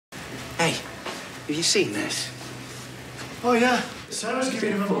Hey, have you seen this? Oh, yeah. Sarah's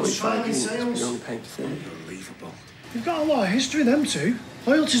giving him a most striking sales. Unbelievable. You've got a lot of history, them two.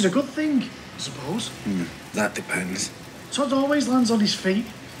 Loyalty's a good thing, I suppose. That depends. Todd always lands on his feet.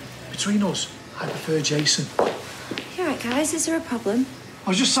 Between us, I prefer Jason. You all right, guys? Is there a problem? I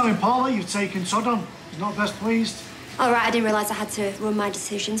was just telling Paul that you've taken Todd on. He's not best pleased. All right, I didn't realise I had to run my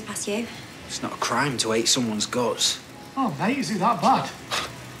decisions past you. It's not a crime to hate someone's guts. Oh, mate, is it that bad?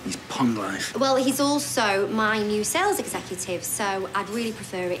 He's pond life. Well, he's also my new sales executive, so I'd really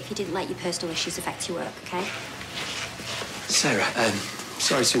prefer it if you didn't let your personal issues affect your work, OK? Sarah,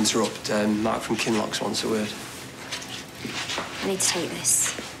 sorry to interrupt. Mark from Kinloch's wants a word. I need to take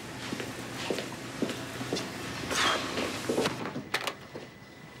this.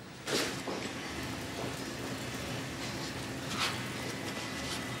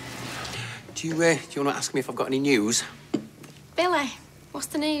 Do you want to ask me if I've got any news? Billy, what's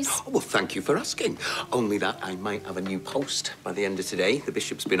the news? Oh, well, thank you for asking. Only that I might have a new post by the end of today. The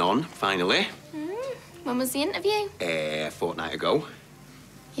bishop's been on, finally. When was the interview? A fortnight ago.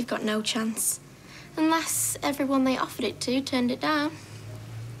 You've got no chance. Unless everyone they offered it to turned it down.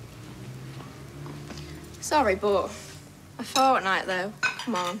 Sorry, but a fortnight, though.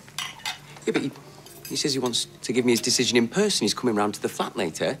 Come on. Yeah, but he says he wants to give me his decision in person. He's coming round to the flat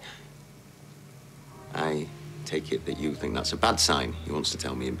later. I take it that you think that's a bad sign. He wants to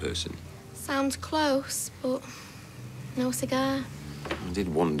tell me in person. Sounds close, but no cigar. I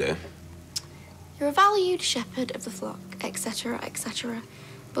did wonder. You're a valued shepherd of the flock, etc., etc.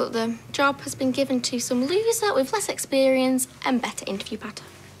 But the job has been given to some loser with less experience and better interview pattern.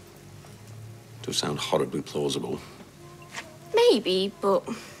 Does sound horribly plausible. Maybe, but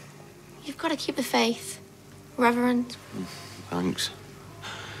you've got to keep the faith. Reverend. Thanks.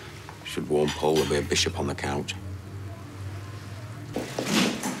 Should warn Paul there'll be a bishop on the couch.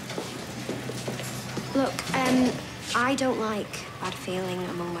 Look, I don't like bad feeling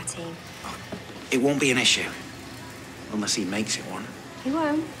among my team. It won't be an issue. Unless he makes it one. He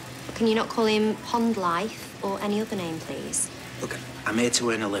won't. Can you not call him Pond Life or any other name, please? Look, I'm here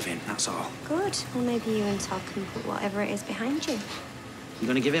to earn a living, that's all. Good. Well, maybe you and Todd can put whatever it is behind you. You're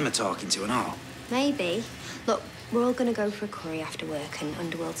gonna give him a talking to and all? Maybe. Look, we're all going to go for a curry after work and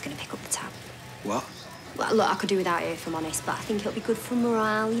Underworld's going to pick up the tab. What? Well, look, I could do without it if I'm honest, but I think it'll be good for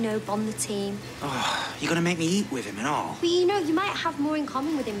morale, you know, bond the team. Oh, you're gonna make me eat with him and all? Well, you know, you might have more in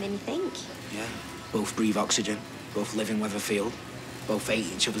common with him than you think. Yeah. Both breathe oxygen, both live in Weatherfield, both hate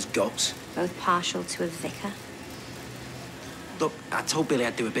each other's guts. Both partial to a vicar. Look, I told Billy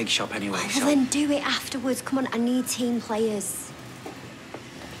I'd do a big shop anyway, Well, so... then do it afterwards. Come on, I need team players.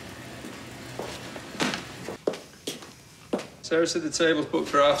 Sarah said the table's booked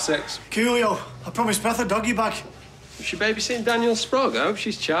for 6:30. Coolio, I promised Beth a doggy bag. Is she babysitting Daniel Sprague? I hope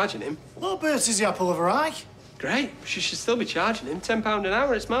she's charging him. Little Bertie's the apple of her eye. Great. She should still be charging him £10 an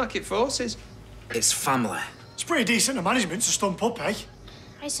hour. It's market forces. It's family. It's pretty decent to management to stump up, eh?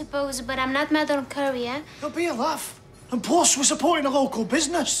 I suppose, but I'm not Madam Courier. It'll be a laugh. And plus, we're supporting a local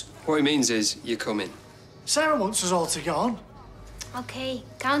business. What he means is, you're coming. Sarah wants us all to get on. OK,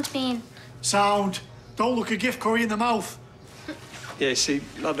 count me in. Sound. Don't look a gift curry in the mouth. Yeah, see,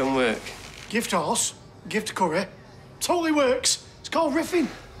 that don't work. Gift horse, gift curry. Totally works. It's called riffing.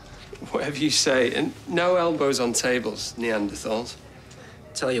 Whatever you say. And no elbows on tables, Neanderthals.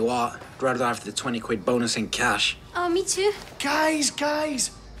 Tell you what, I'd rather have the 20 quid bonus in cash. Oh, me too. Guys,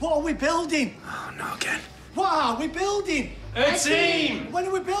 what are we building? Oh, no again. What are we building? A team! When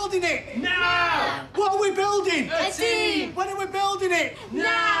are we building it? Now! What are we building? A team! When are we building it?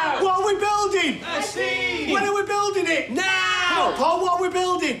 Now! What are we building? A team! When are we building it? Now! Paul, what are we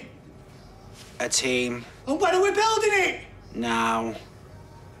building? A team. And when are we building it? Now.